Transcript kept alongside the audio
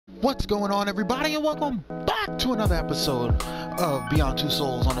What's going on, everybody, and welcome back to another episode of Beyond Two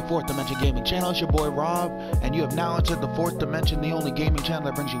Souls on the Fourth Dimension Gaming Channel. It's your boy Rob, and you have now entered the Fourth Dimension, the only gaming channel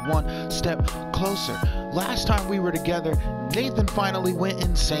that brings you one step closer. Last time we were together, Nathan finally went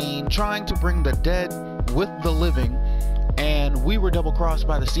insane trying to bring the dead with the living, and we were double-crossed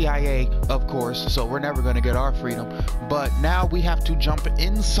by the CIA, of course, so we're never going to get our freedom. But now we have to jump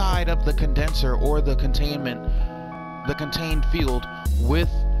inside of the condenser, or the contained field, with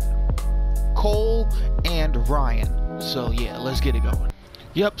Cole and Ryan. So yeah, let's get it going.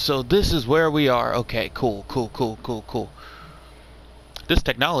 Yep, so this is where we are. Okay, cool. This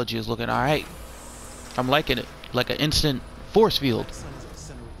technology is looking alright. I'm liking it. Like an instant force field. The sun is at the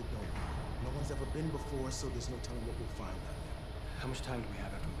center of the dome. No one's ever been before, so there's no telling what we'll find out there. How much time do we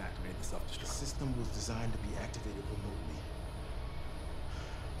have after we've activated the self-destruct? The system was designed to be activated remotely.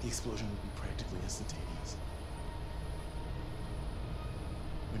 The explosion would be practically instantaneous.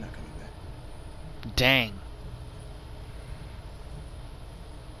 We're not coming back. Dang.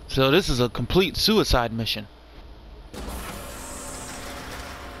 So this is a complete suicide mission.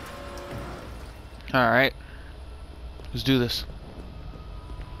 Alright. Let's do this.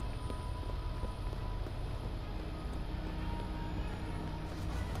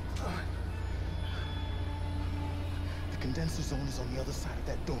 The condenser zone is on the other side of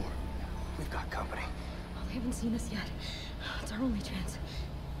that door. We've got company. Well, they haven't seen us yet. It's our only chance.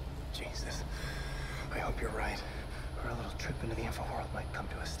 Jesus. I hope you're right. Or a little trip into the info world might come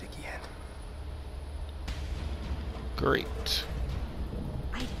to a sticky end. Great.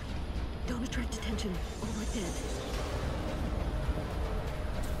 Idea. Don't attract attention. Or we're dead.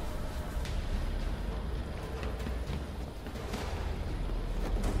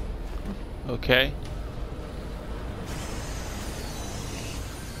 Okay.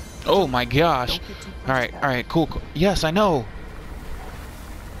 Oh my gosh. Alright, cool. Yes, I know.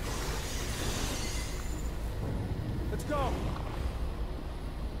 Let's go!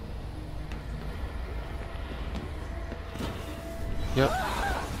 Yep.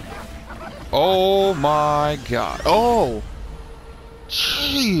 Oh my god. Oh!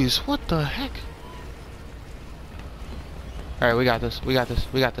 Jeez, what the heck? Alright, we got this.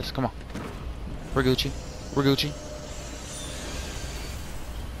 Come on. We're Gucci.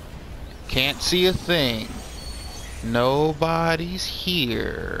 Can't see a thing. Nobody's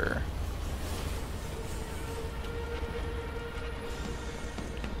here.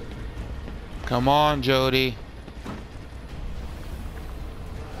 Come on, Jody.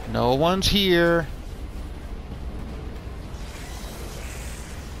 No one's here.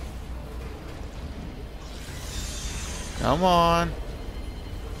 Come on.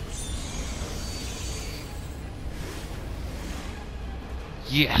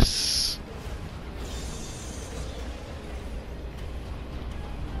 Yes.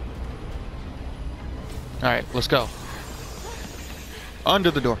 All right, let's go.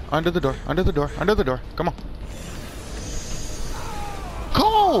 Under the door. Come on.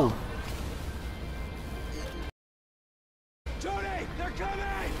 Cole! Jody! They're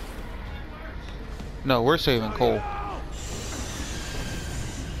coming! No, we're saving Cole.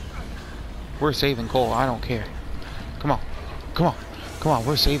 We're saving Cole. I don't care. Come on,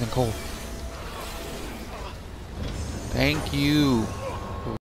 we're saving Cole. Thank you.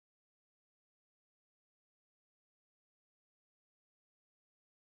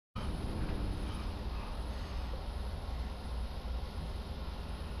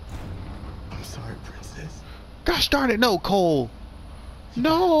 I'm sorry, Princess. Gosh darn it, no, Cole.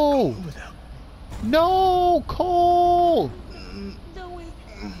 No! Without No, Cole! No way.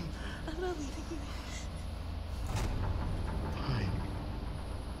 I'm not leaving you. fine.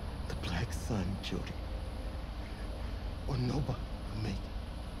 The Black Sun, Jody. Or nobody will make it.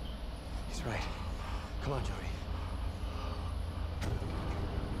 He's right. Come on, Jody.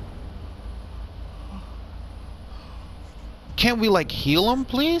 Can't we, like, heal him,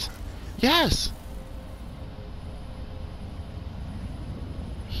 please? Yes!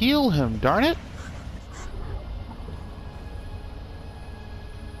 Heal him, darn it!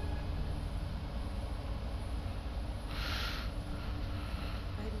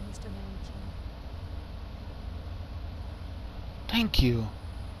 Thank you.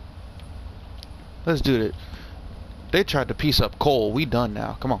 Let's do it. They tried to piece up Cole. We done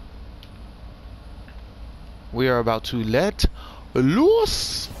now. Come on. We are about to let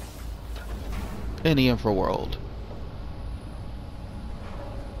loose in the infra world.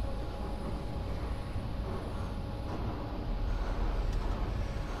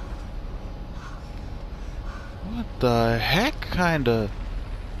 What the heck? Kinda.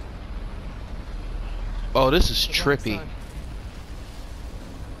 Oh, this is trippy.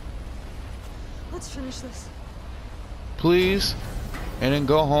 Let's finish this. Please. And then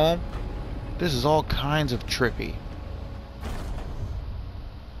go home. This is all kinds of trippy.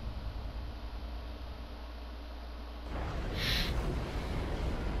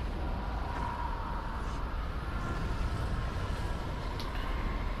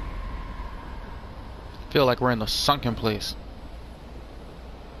 Feel like we're in the sunken place.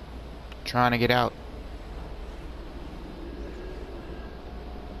 Trying to get out.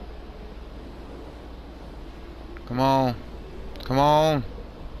 Come on. Come on.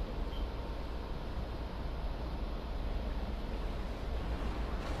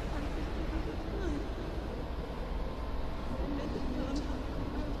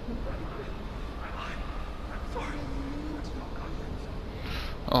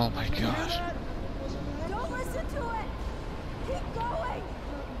 Oh my gosh. Don't listen to it! Keep going!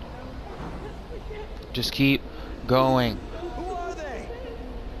 Just keep going. Who are they?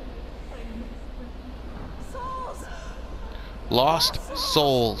 Souls! Lost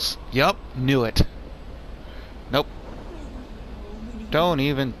souls. Yup, knew it. Nope. Don't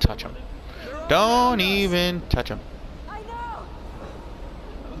even touch them. Don't even touch them. I know!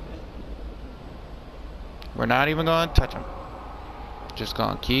 We're not even gonna touch them. Just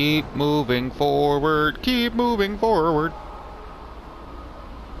gonna keep moving forward. Keep moving forward.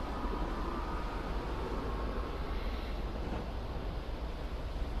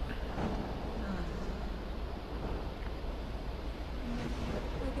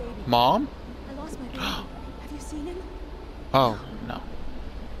 My baby. Mom? I lost my baby. Have you seen him? Oh, no.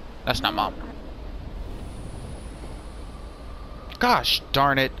 That's not Mom. Gosh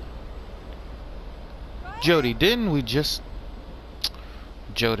darn it. Jody, didn't we just...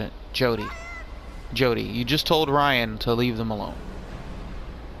 Jody, you just told Ryan to leave them alone.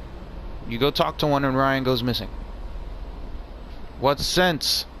 You go talk to one and Ryan goes missing. What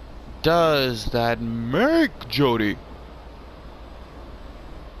sense does that make, Jody?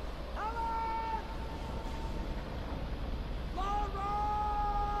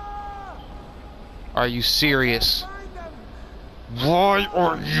 Are you serious? Why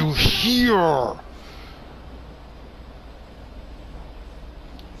are you here?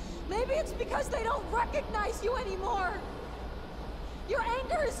 Maybe it's because they don't recognize you anymore. Your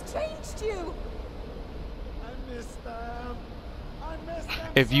anger has changed you. I miss them. I miss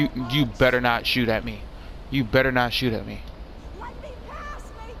them. If you better not shoot at me. You better not shoot at me. Let me pass,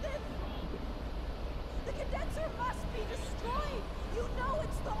 Nathan. The condenser must be destroyed. You know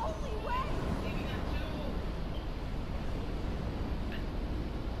it's the only way.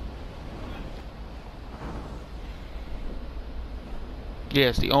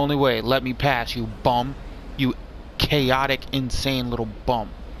 Yes, the only way. Let me pass, you bum. You chaotic, insane little bum.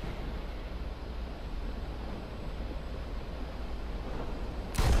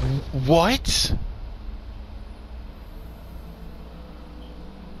 What?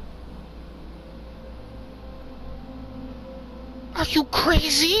 Are you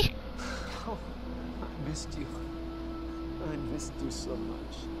crazy? Oh, I missed you. I missed you so much.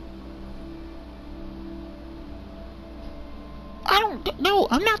 No,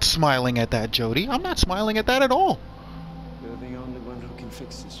 I'm not smiling at that, Jody. I'm not smiling at that at all. You're the only one who can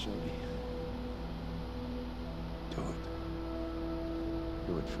fix this, Jody. Do it.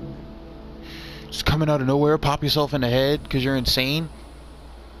 Do it for me. Just coming out of nowhere, pop yourself in the head because you're insane.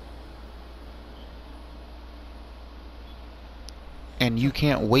 And you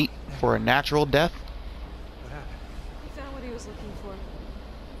can't wait for a natural death? What happened? He found what he was looking for.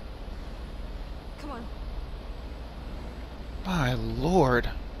 Come on. My lord.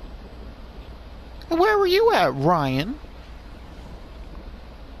 Where were you at, Ryan?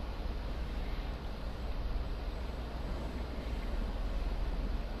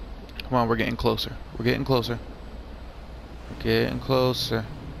 Come on, we're getting closer. We're getting closer. We're getting closer.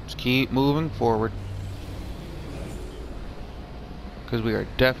 Just keep moving forward. Because we are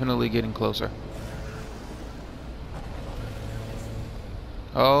definitely getting closer.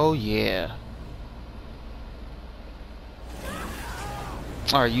 Oh, yeah.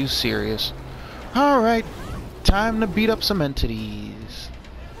 Are you serious? Alright. Time to beat up some entities.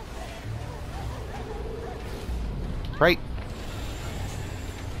 Right.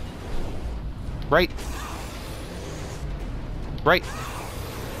 Right. Right.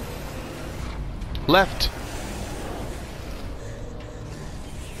 Left.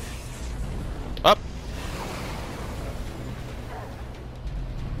 Up.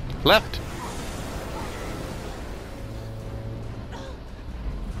 Left.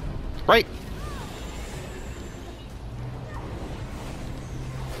 Right.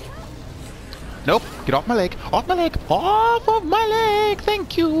 Nope. Get off my leg. Off my leg. Off of my leg.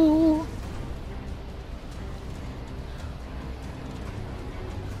 Thank you.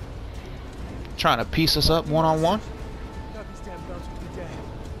 Trying to piece us up one-on-one. Without these damn belts, we'd be dead.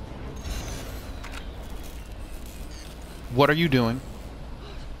 What are you doing?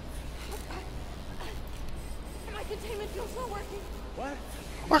 My containment field's not working. What?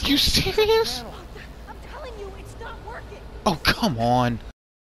 Are you serious? I'm telling you, it's not working. Oh, come on.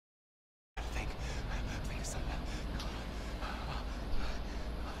 Think of something.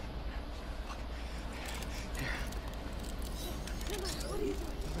 What are you doing?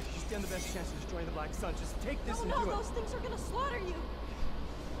 You stand the best chance of destroying the Black Sun. Just take this and No, do it. those things are gonna slaughter you.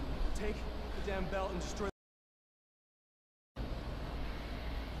 Take the damn belt and destroy.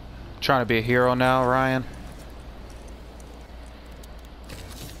 Trying to be a hero now, Ryan?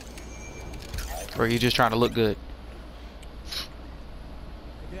 Or are you just trying to look good?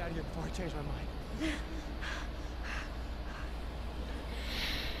 Get out of here before I change my mind.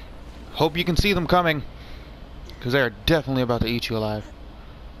 Hope you can see them coming. Because they are definitely about to eat you alive.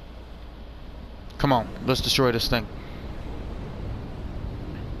 Come on, let's destroy this thing.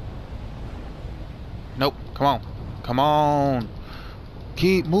 Nope, come on. Come on.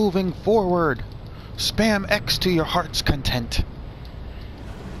 Keep moving forward. Spam X to your heart's content.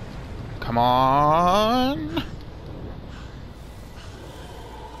 Come on.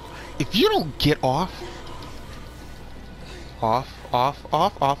 If you don't get off,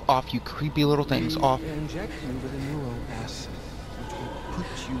 you creepy little things, off. Inject you with a neuro acid, which will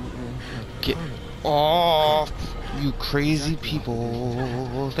put you in a Get off, you crazy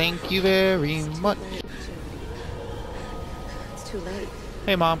people. Thank you very much. It's too late.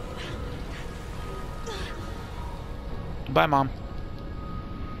 Hey, Mom. Bye, Mom.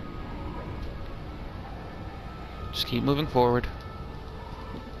 Just keep moving forward.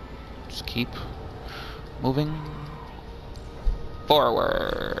 Just keep moving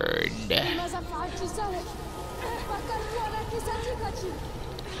forward.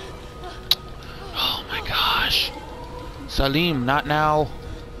 Oh my gosh. Salim, not now.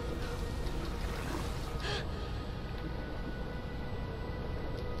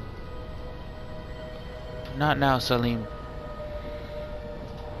 Not now, Salim.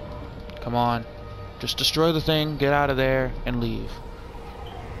 Come on. Just destroy the thing, get out of there, and leave.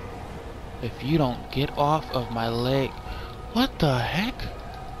 If you don't get off of my leg... What the heck?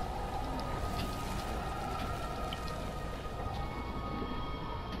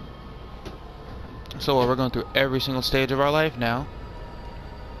 So we're going through every single stage of our life now.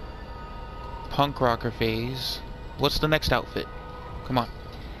 Punk rocker phase. What's the next outfit? Come on.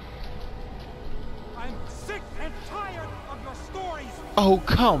 I'm sick and tired of your stories. Oh,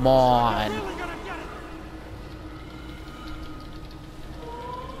 come on. You're really gonna get it.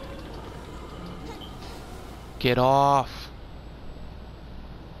 Get off.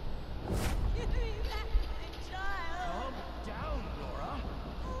 Give me back my child. Calm down, Nora.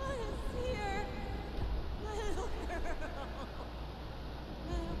 What is here? My little girl.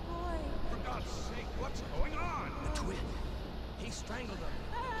 My little boy. For God's sake, what's going on? The twin. He strangled her.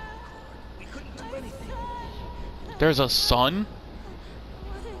 We couldn't do anything. There's a son? I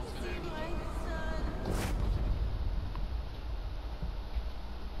want to see my son.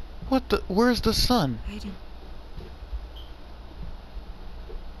 What the? Where's the son? Aiden.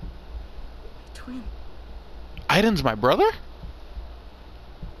 Twin. Aiden's my brother?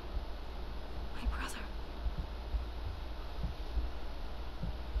 My brother.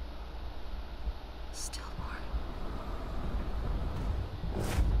 Stillborn.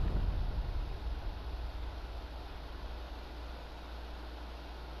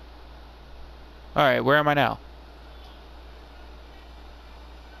 Alright, where am I now?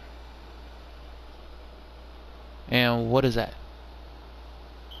 And what is that?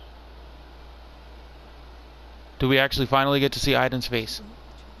 Do we actually finally get to see Aiden's face?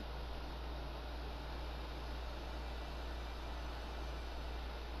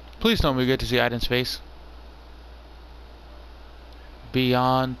 Please tell me we get to see Aiden's face.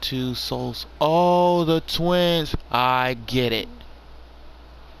 Beyond Two Souls. Oh, the twins. I get it.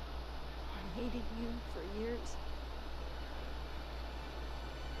 I hated you for years.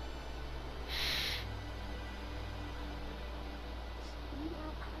 You were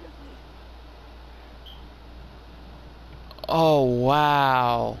a part of me. Oh,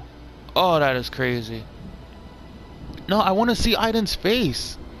 wow. Oh, that is crazy. No, I want to see Aiden's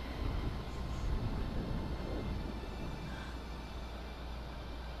face.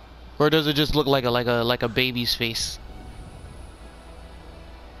 Or does it just look like a baby's face?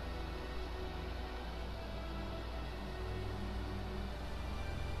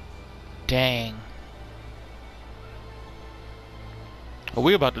 Dang. Are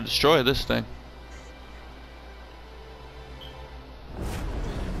we about to destroy this thing?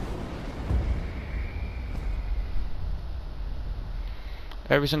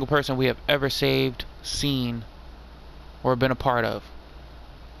 Every single person we have ever saved, seen, or been a part of.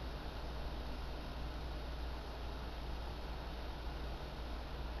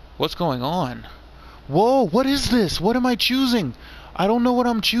 What's going on? Whoa, what is this? What am I choosing? I don't know what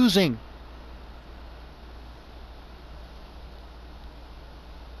I'm choosing.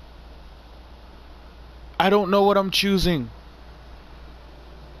 I don't know what I'm choosing.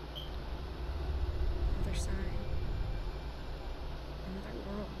 Other side. Another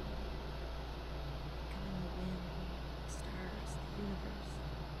world. Becoming the wind, the stars, the universe.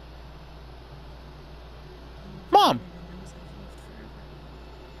 Mom! And those I've loved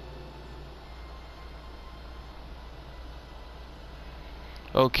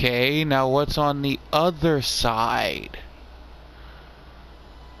forever. Okay, now what's on the other side?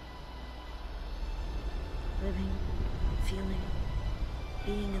 Living, feeling,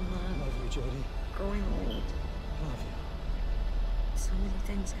 being in love, Love you, Jody. growing old. Love you. So many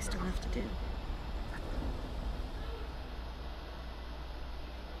things I still have to do.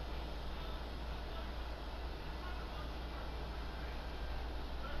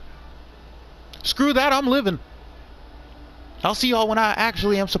 Screw that, I'm living. I'll see y'all when I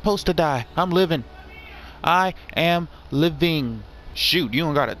actually am supposed to die. I'm living. I am living. Shoot, you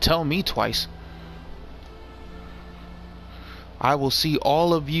don't gotta tell me twice. I will see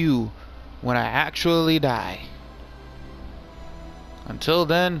all of you when I actually die. Until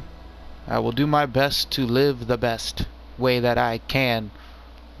then, I will do my best to live the best way that I can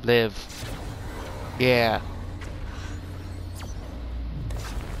live. Yeah.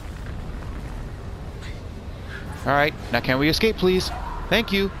 Alright, now can we escape, please?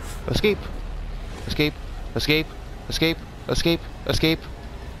 Thank you. Escape. Escape. Escape. Escape. Escape. Escape.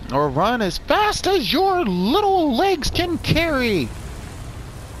 Or run as fast as your little legs can carry.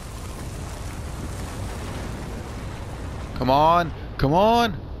 Come on. Come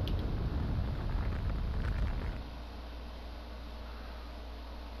on.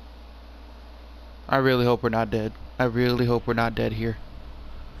 I really hope we're not dead. I really hope we're not dead here.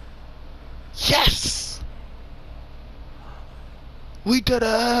 Yes! We did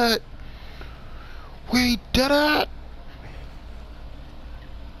it! We did it!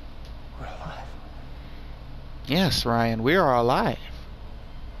 We're alive. Yes, Ryan, we are alive.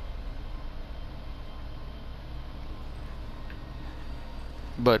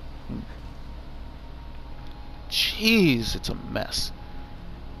 But, jeez, it's a mess.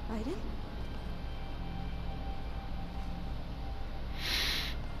 Aiden?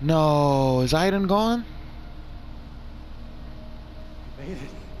 No, is Aiden gone? We made it.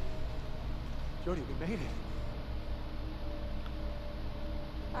 Jody, we made it.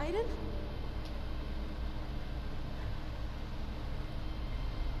 Aiden?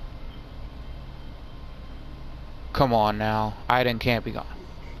 Come on now. Aiden can't be gone.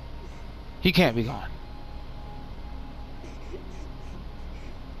 He can't be gone.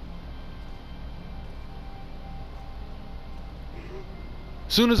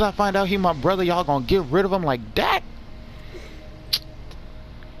 Soon as I find out he my brother, y'all gonna get rid of him like that?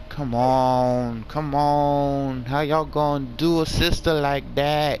 Come on. Come on. How y'all gonna do a sister like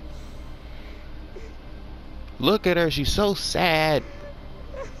that? Look at her. She's so sad.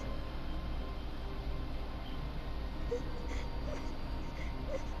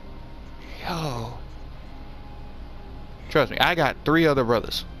 Yo. Trust me, I got 3 other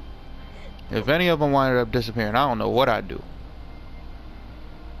brothers. If any of them winded up disappearing, I don't know what I'd do.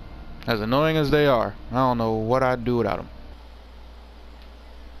 As annoying as they are, I don't know what I'd do without them.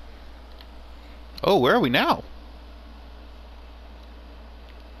 Oh, where are we now?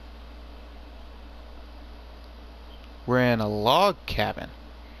 We're in a log cabin.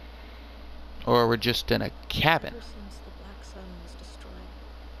 Or we're just in a cabin. Ever since the Black Sun was destroyed,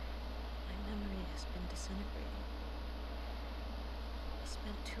 my memory has been disintegrating. I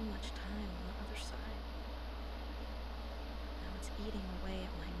spent too much time on the other side. Now it's eating away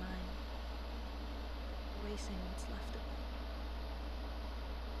at my mind, erasing what's left of it.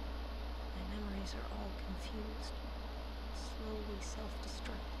 My memories are all confused, slowly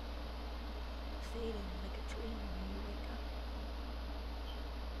self-destruct, fading like a dream when you wake up.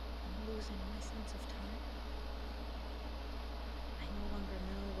 I'm losing my sense of time. I no longer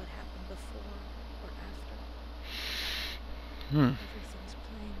know what happened before or after. Everything's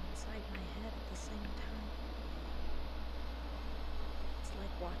playing inside my head at the same time. It's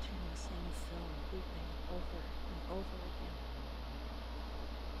like watching the same film looping over and over again.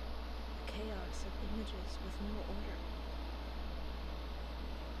 A chaos of images with no order.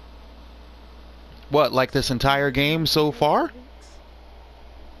 What, like this entire game so far? Weeks.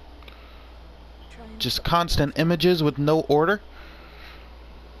 Trying Just to constant images with no order?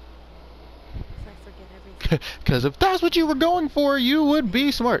 Because if that's what you were going for, you would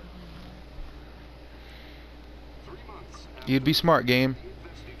be smart. 3 months You'd be smart, game. the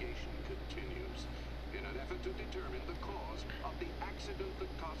investigation continues in an effort to determine the cause of the accident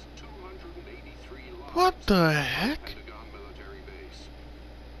that cost 283 lives. What the at heck? Pentagon military base.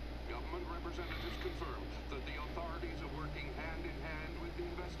 Government representatives confirm that the authorities are working hand in hand with the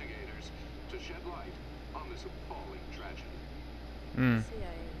investigators to shed light on this appalling tragedy. Hmm.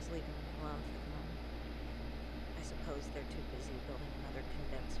 CIA is leaving me alone for the moment. I suppose they're too busy building another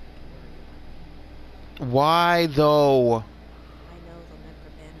condenser to worry about me. Why though? I know they'll never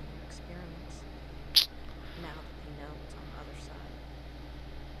abandon their experiments. Now that they know what's on the other side.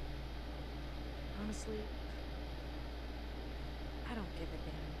 Honestly, I don't give a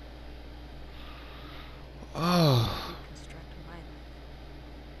damn. Oh. Reconstruct my life.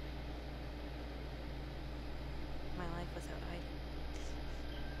 My life without Ida.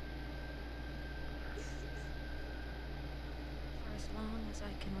 For as long as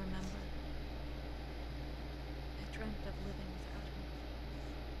I can remember, I dreamt of living without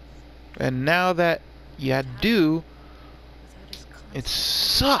him. And now that you do, Without his it constant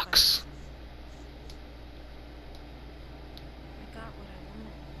sucks. I got what I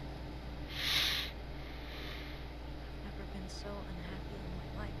wanted. I've never been so unhappy in my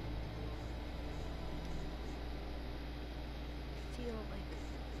life. I feel like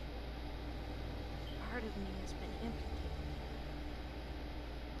part of me has been amputated.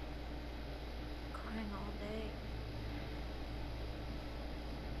 Crying all day.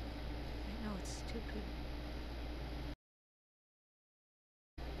 I know it's stupid.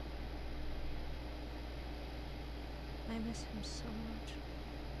 I miss him so much.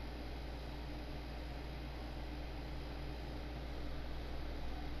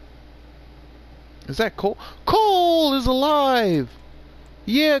 Is that Cole? Cole is alive!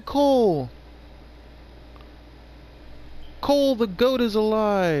 Yeah, Cole! Cole the goat is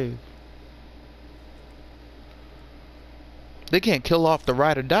alive! They can't kill off the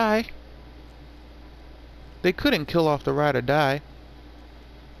ride or die. They couldn't kill off the ride or die.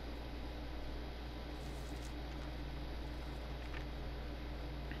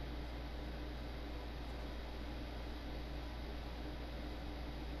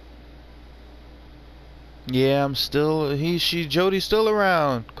 Yeah, I'm still. Jody's still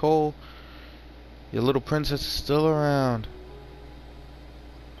around. Cole, your little princess is still around.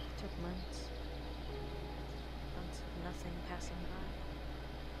 It took months. Months of nothing passing by.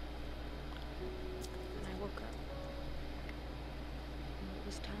 And I woke up. And it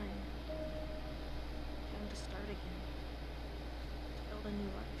was time. Time to start again. To build a new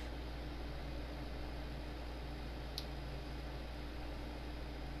life.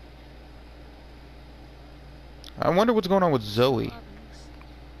 I wonder what's going on with So Zoe. obvious.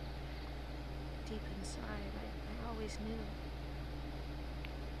 Deep inside, I always knew.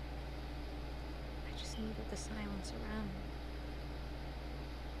 I just needed the silence around me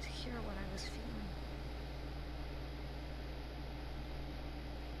to hear what I was feeling.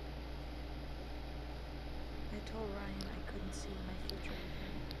 I told Ryan I couldn't see my future with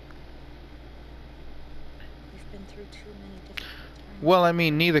him. We've been through too many difficult times. Well, I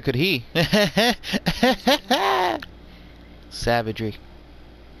mean, neither could he. Savagery.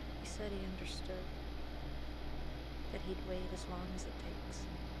 He said he understood. That he'd wait as long as it takes.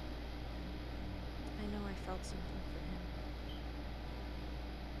 I know I felt something for him.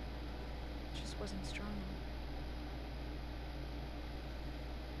 It just wasn't strong enough.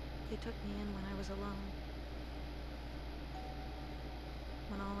 They took me in when I was alone.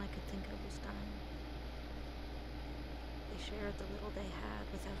 When all I could think of was dying. They shared the little they had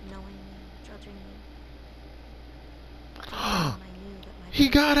without knowing me, judging me. When I knew that my He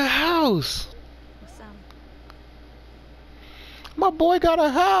got a place house! was them. My boy got a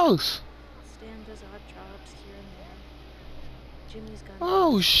house! Stan does odd jobs here and there. Jimmy's got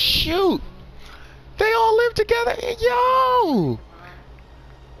Oh, a shoot. They all live together! Yo!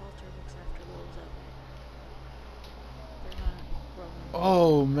 Walter looks after little Zoe. They're not growing.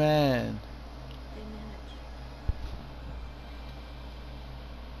 Oh, man. They manage.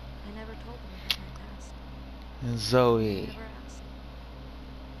 I never told them about my past. And They Zoe. never asked.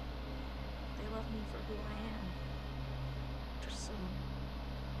 They love me for who I am. Just some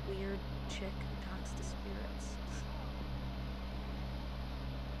weird chick who talks to spirits.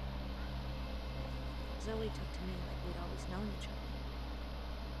 Zoe took to me like we'd always known each other.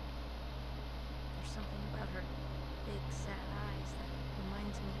 There's something about her big, sad eyes that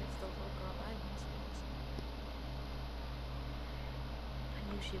reminds me of the little girl I once was. I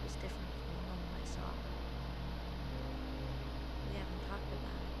knew she was different from the moment I saw her. We haven't talked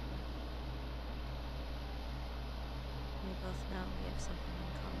about it. both know we have something in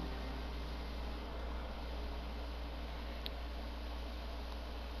common.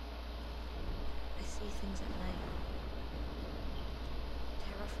 I see things at night.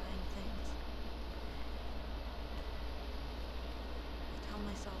 Terrifying things. I tell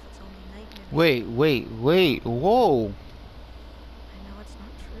myself it's only nightmares. Wait, whoa. I know it's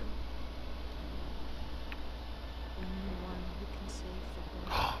not true. Only one who can save the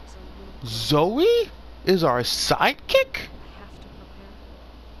world is a little girl. Zoe is our sidekick? I have to prepare.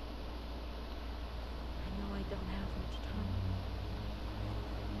 I know I don't have much time.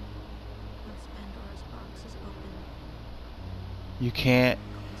 Once Pandora's box is open, You can't.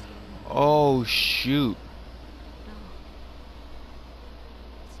 Oh, shoot. no.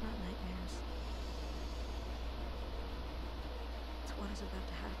 It's not nightmares. It's what is about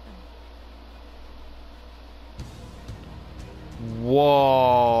to happen.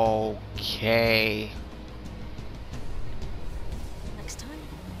 Whoa. Okay. Next time,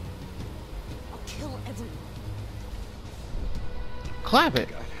 I'll kill everyone. Clap it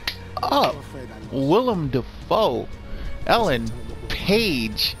up. Willem Dafoe, Ellen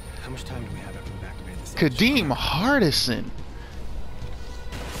Page, How much time do we have after we've activated this? Kadeem Hardison.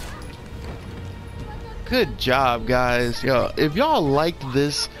 Good job, guys. Yo, if y'all liked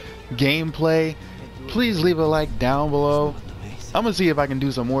this gameplay, please leave a like down below. I'm gonna see if I can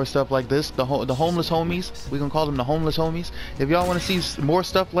do some more stuff like this. The homeless homies, we gonna call them the homeless homies. If y'all want to see more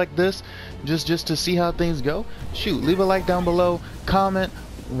stuff like this, just to see how things go, shoot, leave a like down below. Comment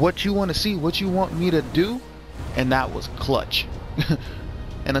what you want to see, what you want me to do, and that was clutch.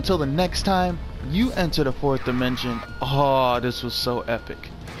 And until the next time you enter the fourth dimension, oh, this was so epic.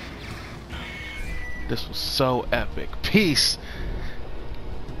 This was so epic. Peace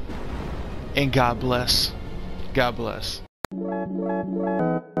and God bless. God bless.